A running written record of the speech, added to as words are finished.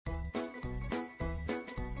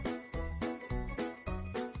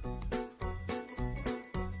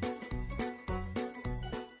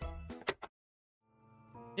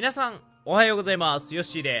皆さんおはようございます。ヨッ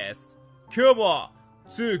シーです。今日も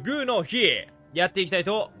つぐの日やっていきたい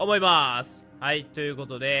と思います。はい、というこ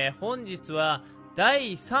とで本日は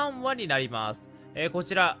第3話になります。こ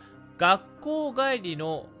ちら学校帰り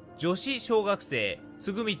の女子小学生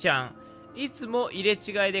つぐみちゃん、いつも入れ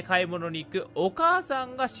違いで買い物に行くお母さ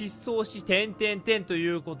んが失踪しとい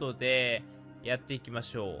うことでやっていきま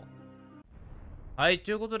しょう。はい、と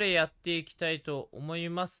いうことでやっていきたいと思い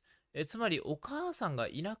ます。つまりお母さんが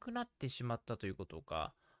いなくなってしまったということ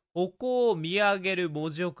か。ここを見上げる文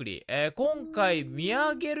字送り。今回見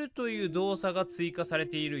上げるという動作が追加され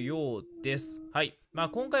ているようです。はい。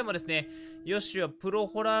今回もですね、ヨッシーはプロ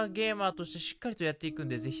ホラーゲーマーとしてしっかりとやっていくん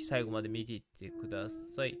で、ぜひ最後まで見ていってくだ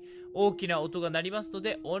さい。大きな音が鳴りますの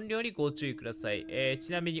で、音量にご注意ください。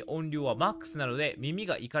ちなみに音量はマックスなので、耳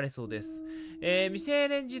がいかれそうです。未成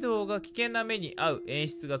年児童が危険な目に遭う演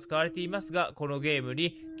出が使われていますが、このゲーム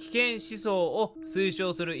に危険思想を推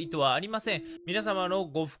奨する意図はありません。皆様の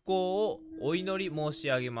ご不幸をお祈り申し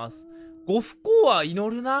上げます。ご不幸は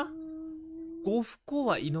祈るな。ご不幸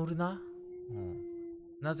は祈るな。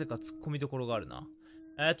なぜか突っ込みどころがあるな。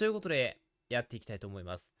ということで、やっていきたいと思い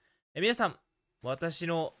ます。皆さん、私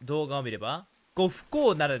の動画を見れば、ご不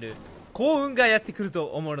幸ならぬ幸運がやってくると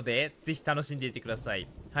思うので、ぜひ楽しんでいってください。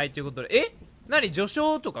はい、ということで、何序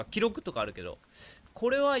章とか記録とかあるけど、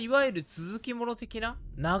これはいわゆる続きもの的な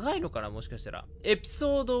長いのかな、もしかしたら。エピ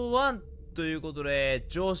ソード1ということで、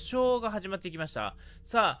序章が始まってきました。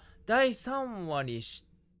さあ、第3話にし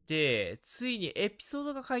て、ついにエピソー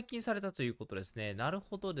ドが解禁されたということですね。なる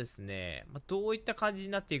ほどですね。どういった感じに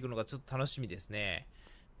なっていくのかちょっと楽しみですね。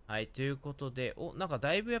はい、ということで、なんか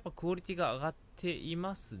だいぶやっぱクオリティが上がってい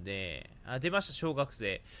ますね。出ました、小学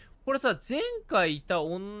生。これさ、前回いた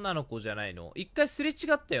女の子じゃないの？一回すれ違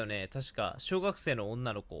ったよね。確か、小学生の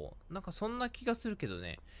女の子。なんかそんな気がするけど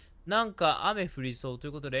ね。なんか雨降りそうとい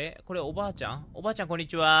うことで、これおばあちゃん？おばあちゃんこんに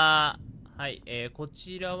ちは。はい、こ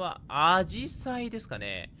ちらはアジサイですか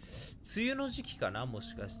ね。梅雨の時期かな、も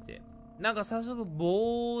しかして。なんか早速、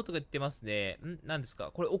ボーとか言ってますね。何です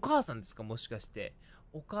か？これお母さんですか？もしかして。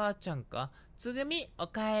お母ちゃんか？つぐみ、お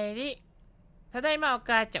かえり。ただいまお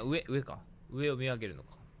母ちゃん。上か。上を見上げるの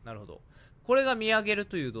か。なるほど。これが見上げる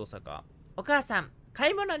という動作か。お母さん、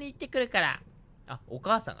買い物に行ってくるから。お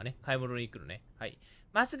母さんがね、買い物に行くのね。はい。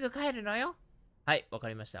まっすぐ帰るのよ。はい、わか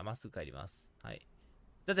りました。まっすぐ帰ります。はい。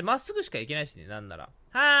だってまっすぐしか行けないしね、なんなら。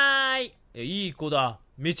はーい。いい子だ。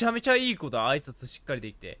めちゃめちゃいい子だ。挨拶しっかり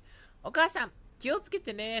できて。お母さん、気をつけ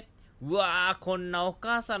てね。うわー、こんなお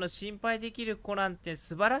母さんの心配できる子なんて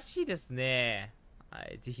素晴らしいですね。は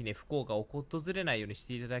い。ぜひね、不幸が訪れないようにし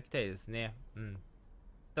ていただきたいですね。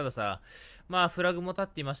たださ、フラグも立っ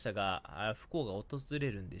ていましたが、不幸が訪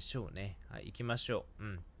れるんでしょうね。はい、行きましょ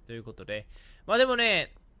う。ということで。でも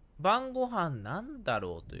ね、晩ご飯なんだ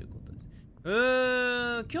ろうということです。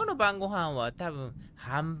今日の晩ご飯は多分、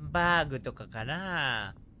ハンバーグとかか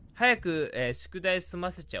な。早く、宿題済ま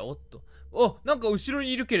せちゃおっと。なんか後ろ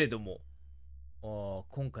にいるけれども。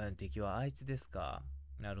今回の敵はあいつですか。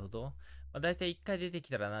なるほど。だいたい1回出てき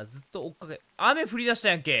たらな、ずっと追っかけ。雨降り出した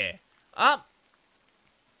やんけ。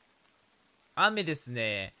雨です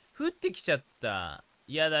ね。降ってきちゃった。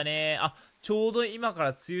嫌だね。ちょうど今から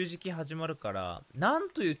梅雨時期始まるから、なん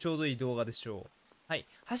というちょうどいい動画でしょう。はい。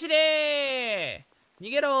走れー！逃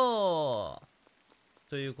げろー！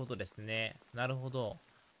ということですね。なるほど。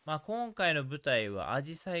今回の舞台はア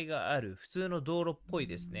ジサイがある普通の道路っぽい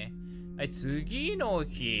ですね。はい、次の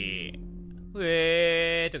日。とか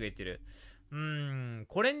言ってる。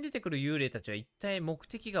これに出てくる幽霊たちは一体目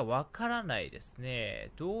的がわからないですね。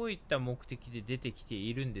どういった目的で出てきて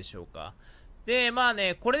いるんでしょうか。で、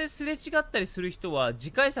これですれ違ったりする人は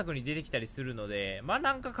次回作に出てきたりするので、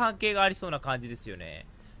なんか関係がありそうな感じですよね。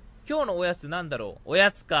今日のおやつなんだろう？お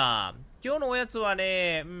やつか。今日のおやつは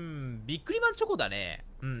ね、ビックリマンチョコだね。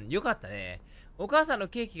よかったね。お母さんの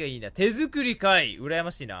ケーキがいいな。手作りかい。羨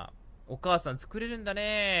ましいな。お母さん作れるんだ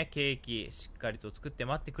ね。ケーキ。しっかりと作って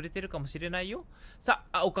待ってくれてるかもしれないよ。さ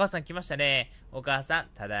あ、お母さん来ましたね。お母さん、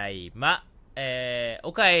ただいま。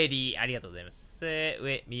おかえり。ありがとうございます。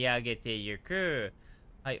上、見上げていく。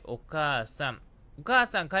はい、お母さん。お母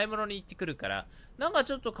さん、買い物に行ってくるから。なんか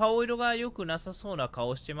ちょっと顔色が良くなさそうな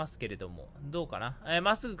顔してますけれども。どうかな？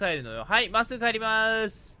まっすぐ帰るのよ。はい、まっすぐ帰りま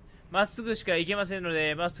す。まっすぐしか行けませんの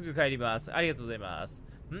で、まっすぐ帰ります。ありがとうございます。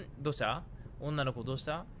どうした？女の子どうし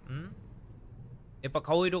た？やっぱ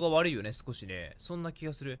顔色が悪いよね、少しね。そんな気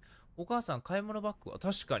がする。お母さん、買い物バッグは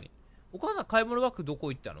確かに。お母さん、買い物バッグど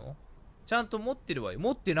こ行ったの？ちゃんと持ってるわよ。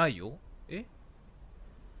持ってないよ。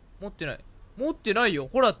持ってない。持ってないよ。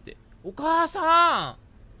ほらって。お母さん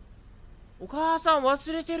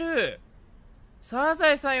忘れてる。サ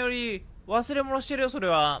ザエさんより忘れ物してるよ、それ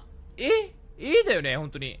は。だよね、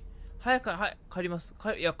本当に。早く、はい、帰ります。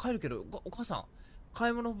いや、帰るけど、お母さん、買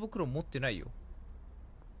い物袋持ってないよ。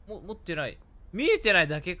持ってない。見えてない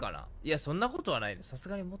だけかな。いや、そんなことはないね。さす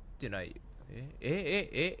がに持ってないよ。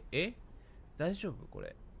大丈夫こ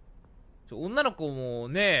れ。女の子も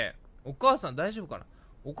ね、お母さん大丈夫かな。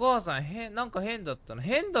お母さんなんか変だったの。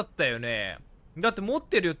変だったよね。だって持っ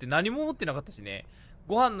てるよって何も持ってなかったしね。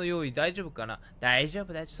ご飯の用意大丈夫かな。大丈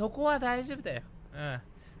夫。そこは大丈夫だよ。うん。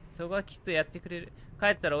そこはきっとやってくれる。帰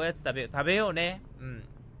ったらおやつ食べようね。うん。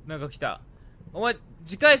なんか来た。お前、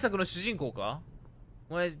次回作の主人公か。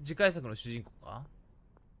お前、次回作の主人公か。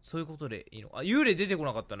そういうことでいいの。あ、幽霊出てこ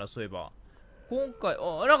なかったな、そういえば。今回、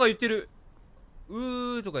なんか言ってる。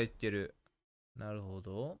とか言ってる。なるほ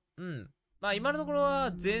ど。うん。まあ、今のところ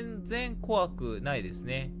は全然怖くないです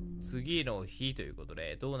ね。次の日ということ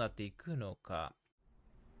で、どうなっていくのか。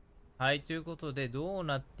はい、ということで、どう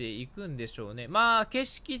なっていくんでしょうね。まあ、景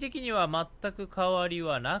色的には全く変わり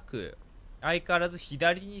はなく、相変わらず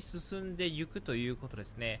左に進んでいくということで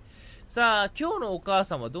すね。さあ、今日のお母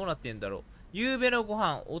さんはどうなってんだろう。夕べのご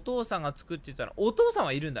飯、お父さんが作ってたら、お父さん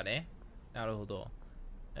はいるんだね。なるほど。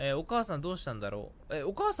お母さんどうしたんだろう。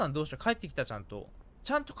お母さんどうした。帰ってきた。ちゃんと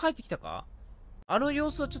帰ってきたか。あの様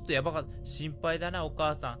子はちょっとやばかった。心配だな、お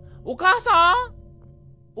母さん。お母さん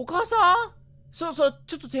そうそう、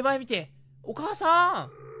ちょっと手前見て。お母さ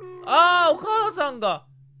んお母さんが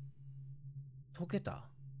溶け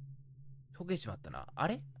けちまったな。あ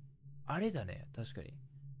れだね、確かに。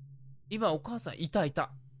今、お母さん、いた。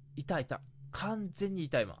完全にい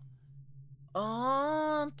た、今。っ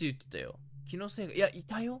て言ってたよ。気のせいが、いや、い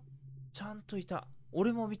たよ。ちゃんといた。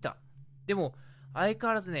俺も見た。でも、相変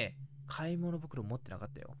わらずね、買い物袋持ってなかっ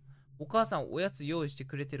たよ。お母さん、おやつ用意して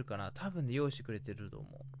くれてるかな。多分ね、用意してくれてると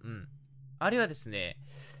思う。うん。あれはですね、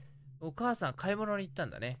お母さん買い物に行ったん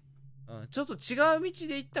だね。うん。ちょっと違う道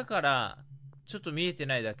で行ったから、ちょっと見えて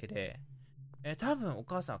ないだけで、多分お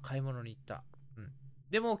母さんは買い物に行った。うん。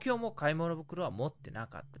でも今日も買い物袋は持ってな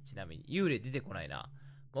かった。ちなみに。幽霊出てこないな。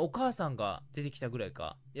まあ、お母さんが出てきたぐらい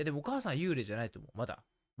か。いやでもお母さんは幽霊じゃないと思う。まだ。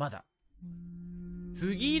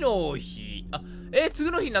次の日。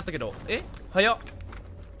次の日になったけど。早っ。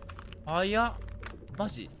マ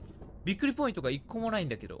ジびっくりポイントが1個もないん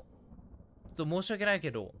だけど。ちょっと申し訳ない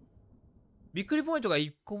けど。びっくりポイントが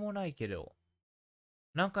1個もないけど。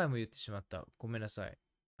何回も言ってしまった。ごめんなさい。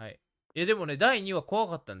はい。いやでもね、第2話怖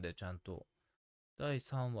かったんだよ、ちゃんと。第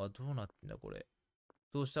3話どうなってんだ、これ。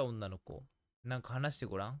どうした女の子。なんか話して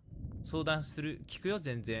ごらん。相談する。聞くよ、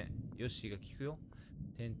全然。ヨッシーが聞くよ。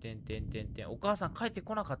お母さん帰って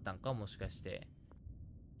こなかったんかもしかして。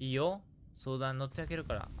いいよ。相談乗ってあげる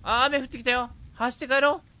から。雨降ってきたよ。走って帰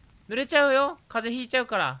ろう。濡れちゃうよ。風邪ひいちゃう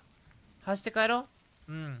から。走って帰ろ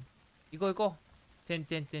う。うん。行こう。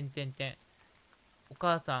お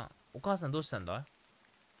母さんどうしたんだ。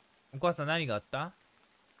お母さん何があった。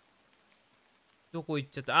どこ行っ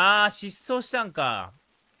ちゃった。失踪したんか。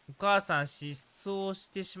お母さん失踪し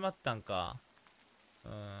てしまったんか。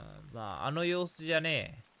まあ、あの様子じゃ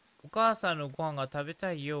ねえ。お母さんのご飯が食べ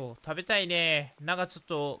たいよ。食べたいね。なんかちょっ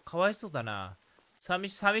とかわいそうだな。寂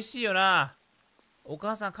しいよな。お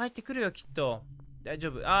母さん帰ってくるよ、きっと。大丈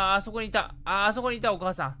夫。あそこにいた。あそこにいた、お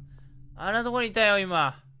母さん。あんなとこにいたよ、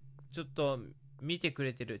今。ちょっと、見てく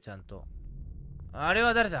れてる、ちゃんと。あれ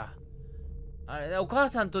は誰だ。あれだ、お母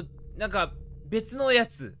さんと、なんか、別のや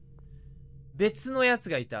つ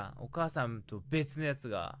がいた。お母さんと別のやつ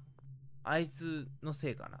が。あいつの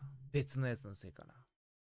せいかな。別のやつのせいかな。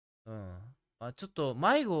ちょっと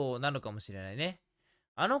迷子なのかもしれないね。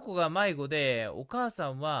あの子が迷子で、お母さ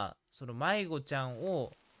んは、その迷子ちゃん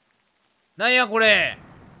を、なんやこれ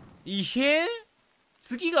異変。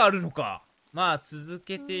次があるのか。まあ、続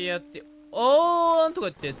けてやって、とか言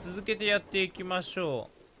って続けてやっていきましょ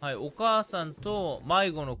う。はい、お母さんと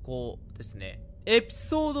迷子の子ですね。エピ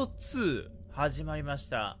ソード2、始まりまし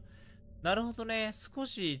た。なるほどね。少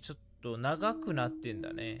しちょっと長くなってん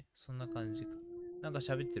だね。そんな感じか。なんか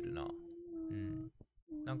喋ってるな。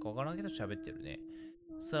なんかわからんけど喋ってるね。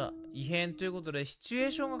さあ、異変ということで、シチュエ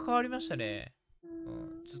ーションが変わりましたね。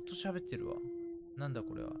ずっと喋ってるわ。なんだ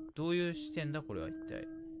これは。どういう視点だこれは一体。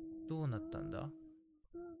どうなったんだ。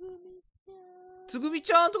つぐみ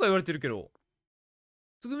ちゃんとか言われてるけど。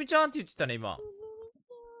つぐみちゃんって言ってたね、今。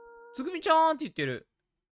つぐみちゃんって言ってる。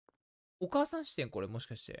お母さん視点これもし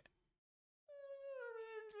かして。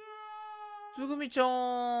つぐみちゃ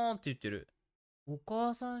んって言ってる。お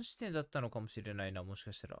母さん視点だったのかもしれないな、もし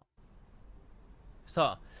かしたら。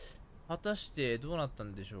さあ、果たしてどうなった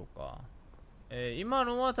んでしょうか。今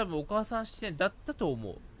のは多分お母さん視点だったと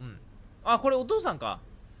思う。これお父さんか。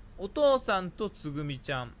お父さんとつぐみ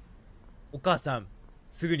ちゃん。お母さん、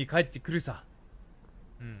すぐに帰ってくるさ。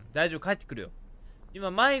うん、大丈夫、帰ってくるよ。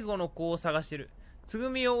今、迷子の子を探してる。つ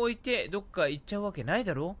ぐみを置いてどっか行っちゃうわけない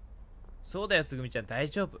だろ。そうだよ、つぐみちゃん、大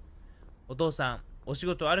丈夫。お父さん、お仕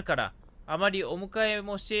事あるから、あまりお迎え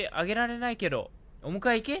もしてあげられないけど、お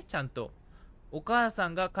迎え行け、ちゃんと。お母さ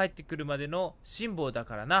んが帰ってくるまでの辛抱だ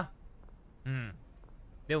からな。うん。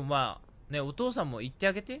でもまあ、ね、お父さんも言って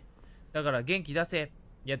あげて。だから元気出せ。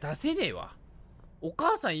いや、出せねえわ。お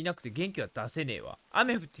母さんいなくて元気は出せねえわ。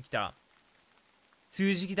雨降ってきた。梅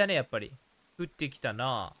雨時期だね、やっぱり。降ってきた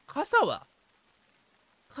な。傘は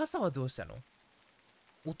どうしたの？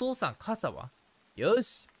お父さん、傘は？よ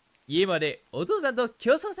し。家までお父さんと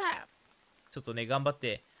競争だ。ちょっとね、頑張っ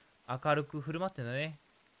て明るく振る舞ってんだね。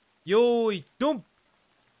よーい、ドン。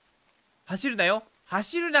走るなよ。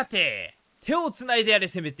走るなって。手をつないでやれ、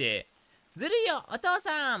せめて。ずるいよ、お父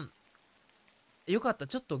さん。よかった、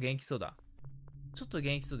ちょっと元気そうだ。ちょっと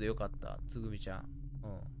元気そうでよかった、つぐみちゃん。うん。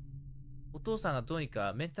お父さんがどうに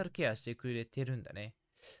かメンタルケアしてくれてるんだね。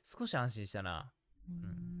少し安心したな。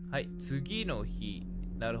うん、はい、次の日。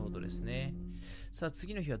なるほどですね。さあ、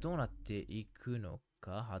次の日はどうなっていくの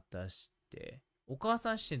か、果たして。お母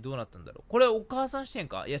さん視点どうなったんだろう。これお母さん視点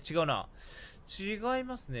か？いや、違うな。違い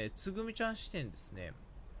ますね。つぐみちゃん視点ですね。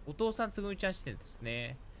お父さんつぐみちゃん視点です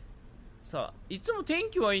ね。さあ、いつも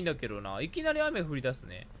天気はいいんだけどな。いきなり雨降り出す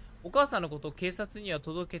ね。お母さんのことを警察には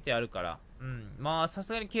届けてあるから。うん。まあ、さ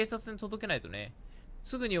すがに警察に届けないとね。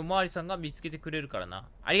すぐにおまわりさんが見つけてくれるからな。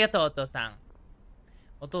ありがとう、お父さん。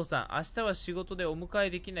お父さん、明日は仕事でお迎え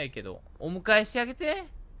できないけど、お迎えしてあげて。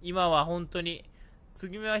今は本当に。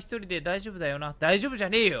次は一人で大丈夫だよな。大丈夫じゃ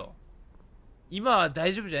ねえよ。今は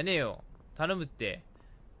大丈夫じゃねえよ。頼むって。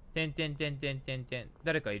てんてんてんてんてんてん。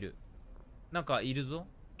誰かいる。なんかいるぞ。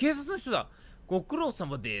警察の人だ。ご苦労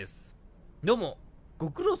様です。どうも、ご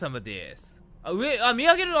苦労様です。あ、見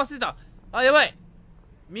上げるの忘れた。あ、やばい。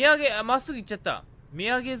まっすぐ行っちゃった。見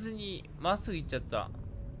上げずに、まっすぐ行っちゃった。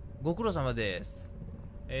ご苦労様です。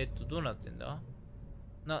どうなってんだ？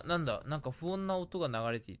なんだ、なんか不穏な音が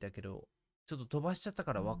流れていたけど、ちょっと飛ばしちゃった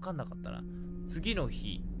から分かんなかったな。次の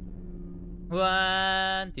日。う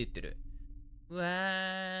わーんって言ってる。うわ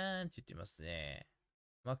ーんって言ってますね。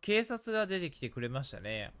まあ、警察が出てきてくれました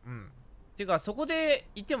ね。うん。てか、そこで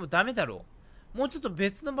いてもダメだろう。もうちょっと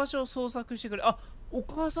別の場所を捜索してくれ。あ、お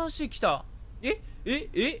母さんしてきた。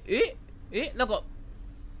なんか、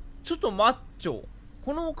ちょっとマッチョ。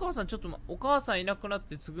このお母さん、ちょっと、お母さんいなくなっ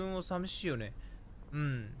てつぐんを寂しいよね。う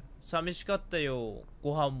ん。寂しかったよ。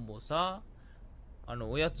ご飯もさ、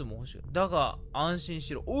おやつも欲しい。だが、安心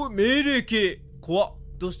しろ。おい、命令系。怖っ。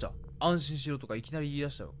どうした？安心しろとかいきなり言い出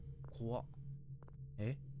したよ。怖っ。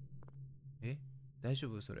え大丈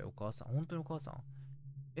夫それ、お母さん。本当にお母さ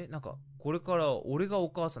ん？なんか、これから俺がお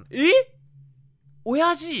母さん。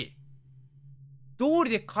親父通り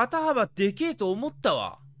で肩幅でけえと思った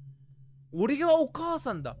わ。俺がお母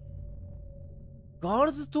さんだ。ガー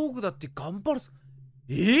ルズトークだって頑張るぞ。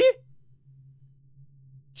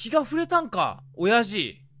気が触れたんか親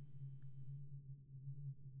父。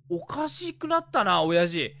おかしくなったな、親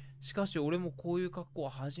父。しかし俺もこういう格好は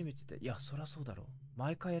初めてで。いや、そりゃそうだろう。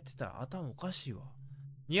毎回やってたら頭おかしいわ。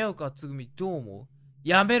似合うか、つぐみ、どう思う？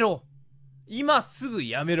やめろ。今すぐ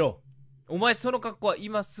やめろ。お前その格好は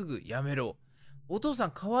今すぐやめろ。お父さ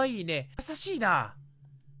んかわいいね。優しいな。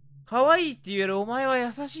かわいいって言えるお前は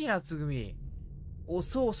優しいな、つぐみ。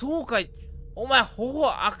そうかい。お前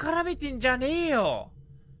頬あからめてんじゃねえよ。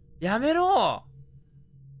やめろ。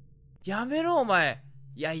やめろ、お前。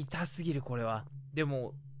いや、痛すぎる、これは。で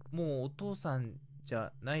も、もうお父さんじ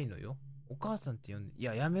ゃないのよ。お母さんって呼んで。い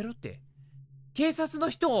や、やめろって。警察の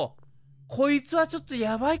人、こいつはちょっと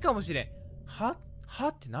やばいかもしれん。は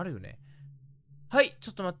ってなるよね。はい、ち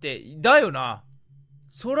ょっと待って。だよな。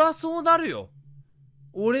そらそうなるよ。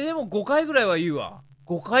俺でも5回ぐらいは言うわ。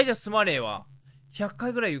5回じゃ済まねえわ。100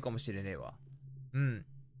回ぐらい言うかもしれねえわ。うん。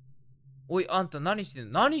おい、あんた何して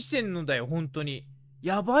んのだよ、本当に。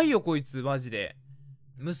やばいよ、こいつ、マジで。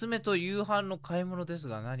娘と夕飯の買い物です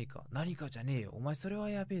が何かじゃねえよ。お前それは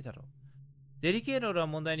やべえだろ。デリケートな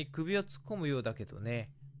問題に首を突っ込むようだけど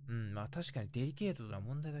ね。うん、まあ確かにデリケートな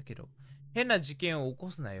問題だけど、変な事件を起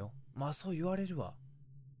こすなよ。まあそう言われるわ。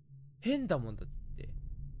変だもんだって。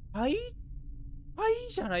はい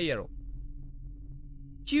じゃないやろ。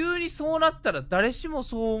急にそうなったら誰しも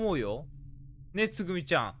そう思うよ。ね、つぐみ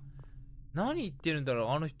ちゃん。何言ってるんだろう、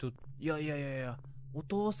あの人。いや。お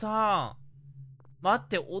父さん。待っ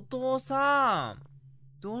て、お父さん。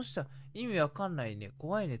どうした？意味わかんないね。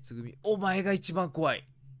怖いね、つぐみ。お前が一番怖い。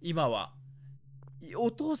今は。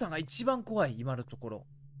お父さんが一番怖い、今のところ。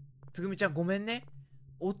つぐみちゃんごめんね。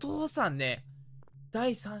お父さんね、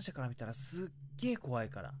第三者から見たらすっげえ怖い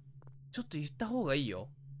から。ちょっと言った方がいいよ。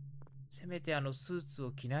せめてスーツ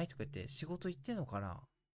を着ないとか言って仕事行ってんのかな？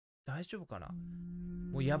大丈夫かな？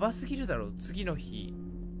もうやばすぎるだろ、次の日。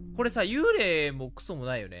これさ、幽霊もクソも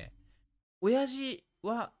ないよね。親父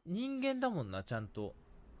は人間だもんな、ちゃんと。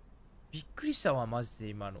びっくりしたわ、マジで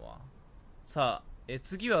今のは。さあ、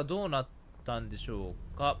次はどうなったんでしょ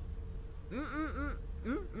うか。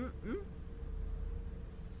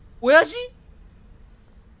親父？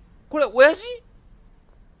これ親父？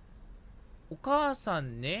お母さ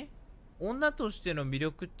んね、女としての魅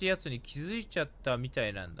力ってやつに気づいちゃったみた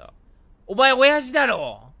いなんだ。お前親父だ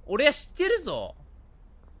ろ！俺は知ってるぞ。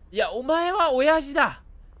いや、お前は親父だ。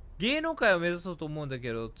芸能界を目指そうと思うんだ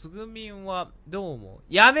けど、つぐみんはどう思う？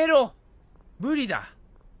やめろ！無理だ。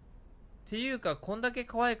っていうか、こんだけ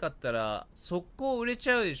可愛かったら速攻売れ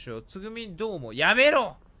ちゃうでしょ。つぐみんどう思う？やめ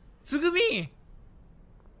ろ！つぐみん！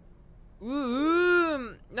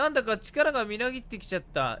なんだか力がみなぎってきちゃっ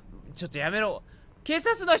た。ちょっとやめろ。警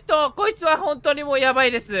察の人、こいつは本当にもうやば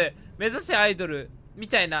いです。目指せアイドル。み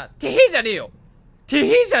たいな。てへじゃねえよ。て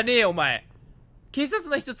へじゃねえよ、お前。警察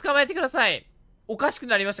の人捕まえてください。おかしく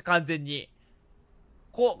なりました、完全に。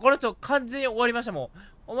この人完全に終わりましたもん。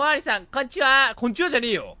おまわりさん、こんにちは。こんにちはじゃね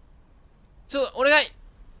えよ。お願い。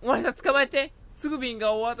おまわりさん捕まえて。つぐびん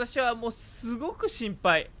が私はもうすごく心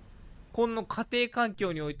配。この家庭環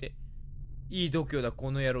境において。いい度胸だ、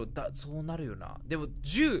この野郎。そうなるよな。でも、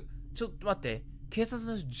銃、ちょっと待って。警察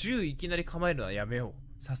の銃いきなり構えるのはやめよ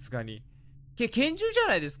う。さすがに。拳銃じゃ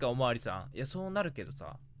ないですか、おまわりさん。いや、そうなるけど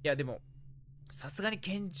さ。いや、でも、さすがに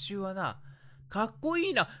拳銃はな、かっこい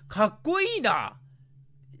いな。かっこいいな。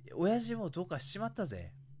親父もどうかしちまった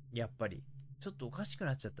ぜ。やっぱり。ちょっとおかしく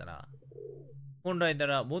なっちゃったな。本来な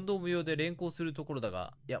ら問答無用で連行するところだ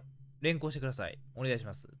が、いや、連行してください。お願いし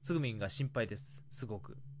ます。つぐみんが心配です。すご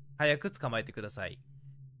く。早く捕まえてください。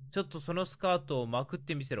ちょっとそのスカートをまくっ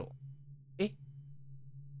てみせろ。え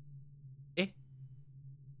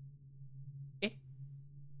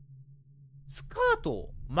スカート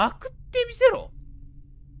をまくってみせろ。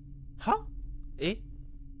は？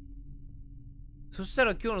そした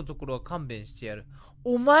ら今日のところは勘弁してやる。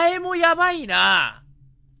お前もやばいな。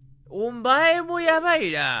お前もやば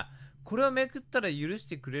いな。これをめくったら許し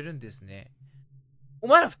てくれるんですね。お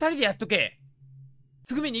前ら二人でやっとけ。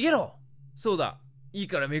つぐみ逃げろ。そうだ。いい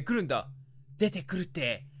からめくるんだ。出てくるっ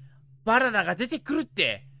て。バナナが出てくるっ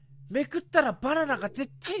て。めくったらバナナが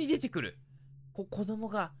絶対に出てくる。子供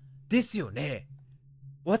が。ですよね。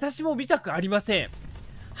私も見たくありません。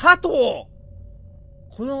ハト！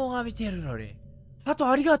子供が見てるのに。ハト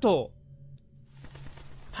ありがと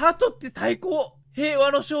う。ハトって最高。平和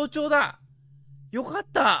の象徴だ。よかっ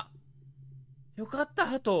た。よかった、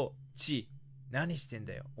ハト。何してん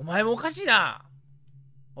だよ。お前もおかしいな。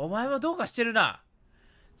お前もどうかしてるな。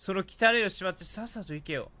その汚いをしまってさっさと行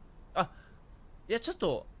けよ。ちょっ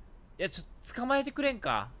と捕まえてくれん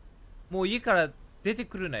か。もう家から出て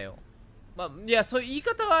くるなよ。そういう言い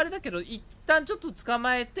方はあれだけど、一旦ちょっと捕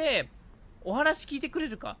まえて、お話聞いてくれ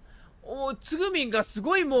るか。つぐみんがす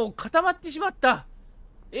ごいもう固まってしまった。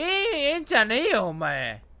ええんじゃねえよ、お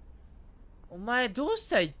前。お前どうし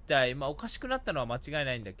た一体。おかしくなったのは間違い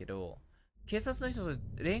ないんだけど、警察の人と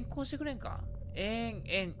連行してくれんか。え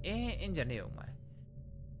えんじゃねえよ、お前。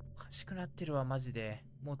おかしくなってるわ、マジで。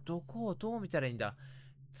もうどこをどう見たらいいんだ。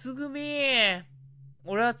つぐみー。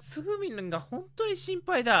俺はつぐみんが本当に心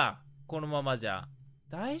配だ。このままじゃ。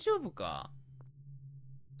大丈夫か？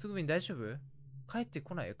つぐみん大丈夫？帰って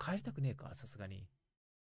こないよ。帰りたくねえか？さすがに。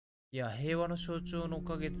いや、平和の象徴のお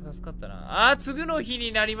かげで助かったな。次の日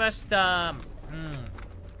になりました。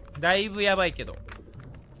だいぶやばいけど。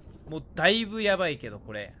もうだいぶやばいけど、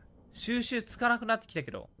これ。収集つかなくなってきた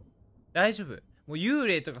けど。大丈夫。もう幽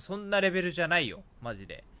霊とかそんなレベルじゃないよ。マジ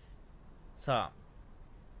で。さあ。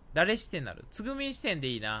誰視点なる？つぐみん視点で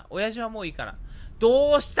いいな。親父はもういいかな。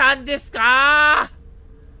どうしたんですか？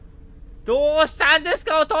どうしたんです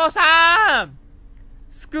か、お父さん！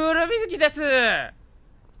スクール水着です。今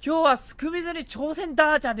日はスクミズに挑戦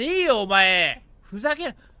だじゃねえよ、お前。ふざけ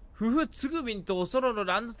ん。つぐみんとおそろの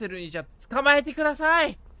ランドセルにじゃ捕まえてくださ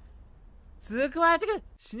い。捕まえて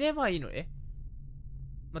死ねばいいの？待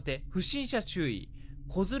って。不審者注意。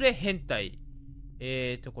子連れ変態。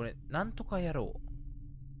これ、なんとかやろう。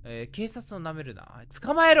警察を舐めるな。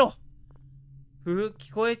捕まえろ！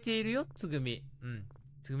聞こえているよ、つぐみ。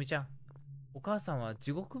つぐみちゃん。お母さんは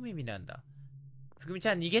地獄耳なんだ。つぐみち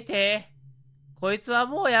ゃん、逃げて。こいつは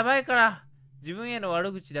もうやばいから。自分への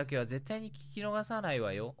悪口だけは絶対に聞き逃さない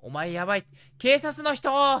わよ。お前やばい。警察の人！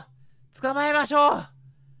捕まえましょう！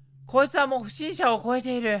こいつはもう不審者を超え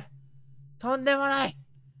ている。とんでもない。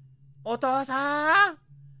お父さんっ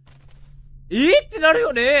てなる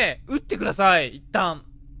よね。撃ってください。一旦。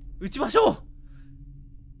撃ちましょう。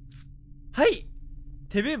はい。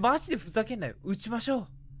てめえマジでふざけんなよ。撃ちましょう。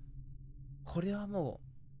これはも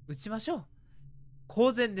う、撃ちましょう。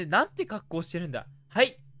公然でなんて格好してるんだ。は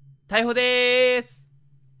い。逮捕でーす。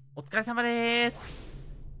お疲れ様でーす。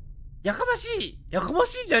やかましい。やかま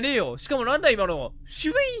しいんじゃねえよ。しかもなんだ今の。シ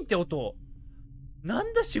ュフィーンって音。な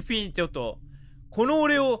んだシュフィーンって音。この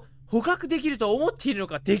俺を捕獲できると思っているの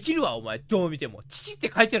か。できるわ、お前。どう見ても。父っ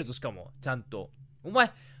て書いてあるぞ、しかも。ちゃんと。お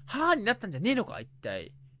前、母になったんじゃねえのか一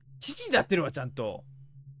体。父になってるわ、ちゃんと。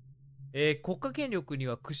国家権力に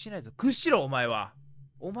は屈しないぞ。屈しろ、お前は。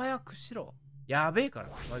お前は屈しろ。やべえから。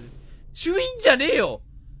マジで。シュインじゃねえよ。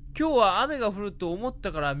今日は雨が降ると思っ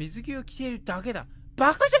たから水着を着ているだけだ。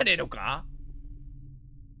バカじゃねえのか？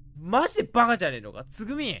マジでバカじゃねえのか？つ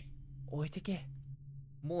ぐみ、置いてけ。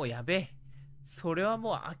もうやべえ。それは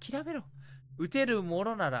もう諦めろ。撃てるも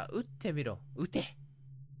のなら撃ってみろ。撃て。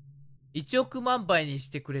1億万倍にし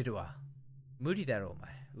てくれるわ。無理だろ、お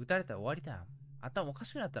前。撃たれたら終わりだ。頭おか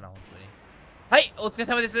しくなったな、本当に。はい、お疲れ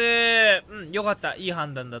様です。よかった。いい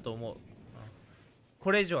判断だと思う。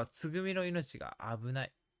これ以上はつぐみの命が危な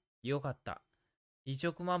い。よかった。1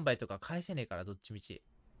億万倍とか返せねえから、どっちみち。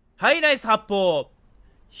はい、ナイス発砲。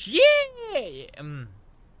ひえーい。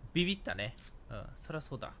ビビったね。そりゃ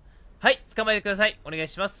そうだ。はい、捕まえてください。お願い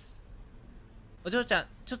します。お嬢ちゃん、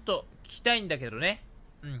ちょっと聞きたいんだけどね。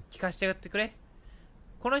聞かせてやってくれ。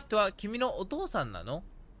この人は君のお父さんなの？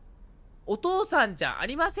お父さんじゃあ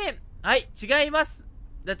りません。はい、違います。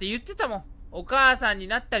だって言ってたもん。お母さんに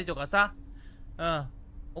なったりとかさ。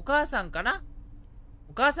お母さんかな？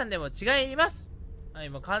お母さんでも違います。はい、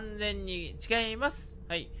もう完全に違います。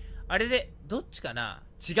はい。あれで、どっちかな？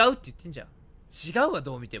違うって言ってんじゃん。違うわ、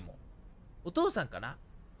どう見ても。お父さんかな？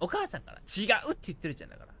お母さんかな？違うって言ってるじゃん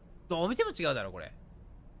だから。どう見ても違うだろ、これ。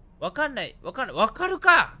わかんない。わかる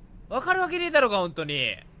か？わかるわけねえだろうが、ほんと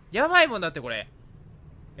に。やばいもんだって、これ。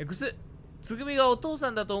つぐみがお父さ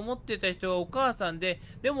んだと思ってた人はお母さんで、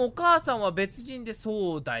でもお母さんは別人で、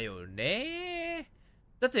そうだよね。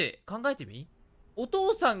だって考えてみ？お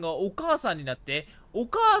父さんがお母さんになって、お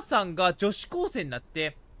母さんが女子高生になっ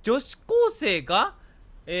て、女子高生が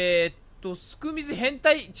すくみず変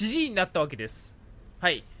態知事になったわけです。は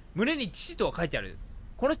い。胸に父とは書いてある。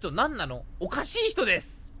この人何なの？おかしい人で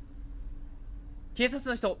す。警察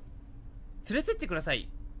の人、連れてってください。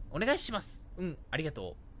お願いします。ありが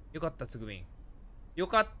とう。よかった、つぐみん。よ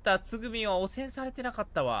かった、つぐみんは汚染されてなかっ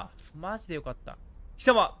たわ。マジでよかった。貴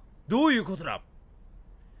様、どういうことだ？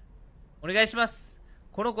お願いします。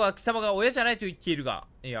この子は貴様が親じゃないと言っているが、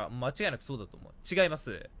いや、間違いなくそうだと思う。違いま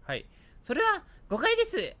す。はい。それは誤解で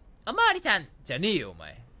す。おまわりさんじゃねえよ、お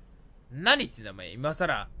前。何言ってんだ、お前。今さ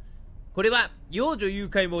ら。これは、幼女誘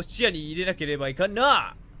拐も視野に入れなければいかん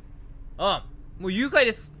な。もう誘拐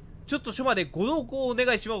です。ちょっと署までご同行お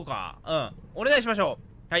願いしまおうか。お願いしましょ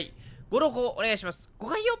う。はい。ご同行お願いします。誤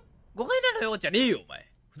解よ。誤解なのよ、じゃねえよ、お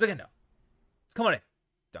前。ふざけんな。捕まれ。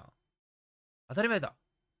当たり前だ。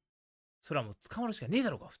それはもう捕まるしかねえだ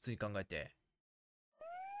ろうか、普通に考えて。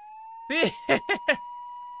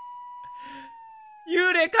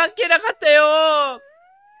幽霊関係なかったよ。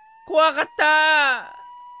怖かった。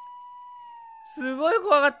すごい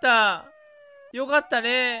怖かった。よかった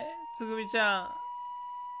ね、つぐみちゃ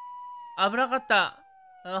ん。危なかった。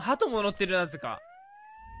鳩も乗ってる、なぜか。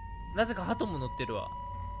なぜか鳩も乗ってるわ。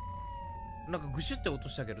なんかぐしゅって落と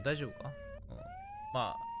したけど大丈夫か？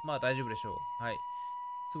まあ大丈夫でしょう。はい。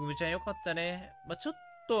つぐみちゃんよかったね。ちょっ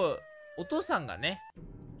と、お父さんがね、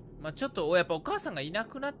ちょっと、やっぱお母さんがいな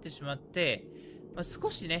くなってしまって、少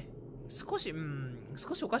し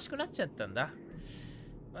おかしくなっちゃったんだ。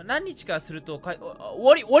何日かすると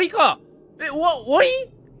終わりか。終わり？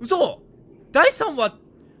嘘？第3話、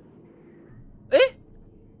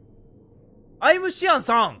アイムシアン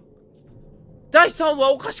さん、第3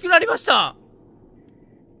話おかしくなりました。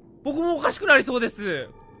僕もおかしくなりそうです。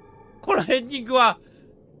このエンディングは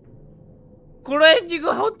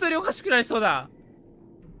本当におかしくなりそうだ。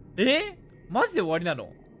マジで終わりなの？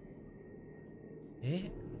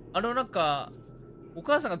なんか、お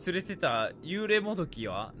母さんが連れてた幽霊もどき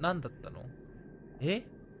は何だったの？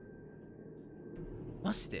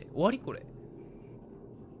マジで終わりこれ。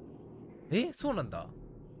そうなんだ。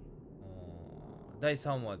第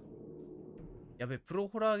3話。やべ、プロ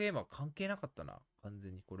ホラーゲームは関係なかったな。完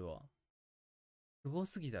全にこれは。すご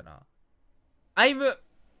すぎだな。アイム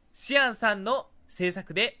シアンさんの制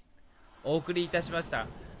作でお送りいたしました。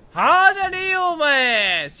はあじゃねえよ、お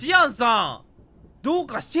前。シアンさん、どう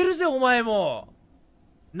かしてるぜ、お前も。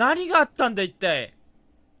何があったんだ、一体。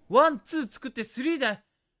1、2作って3だ。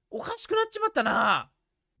おかしくなっちまったな。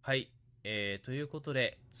はい。ということ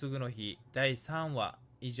で、つぐの日第3話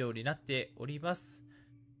以上になっております。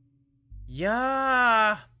いや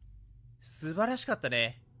ー、素晴らしかった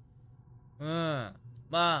ね。うん。ま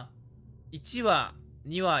あ、1話、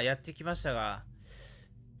2話やってきましたが、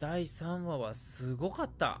第3話はすごかっ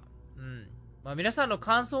た。うん。まあ、皆さんの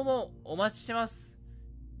感想もお待ちしてます。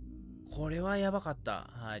これはやばかった。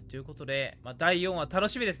はい。ということで、まあ、第4話楽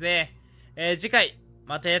しみですね。次回、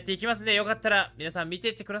またやっていきますんで、よかったら皆さん見て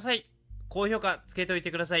いってください。高評価つけておい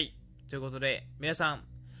てください。ということで、皆さん、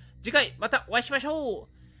次回またお会いしましょ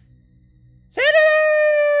う。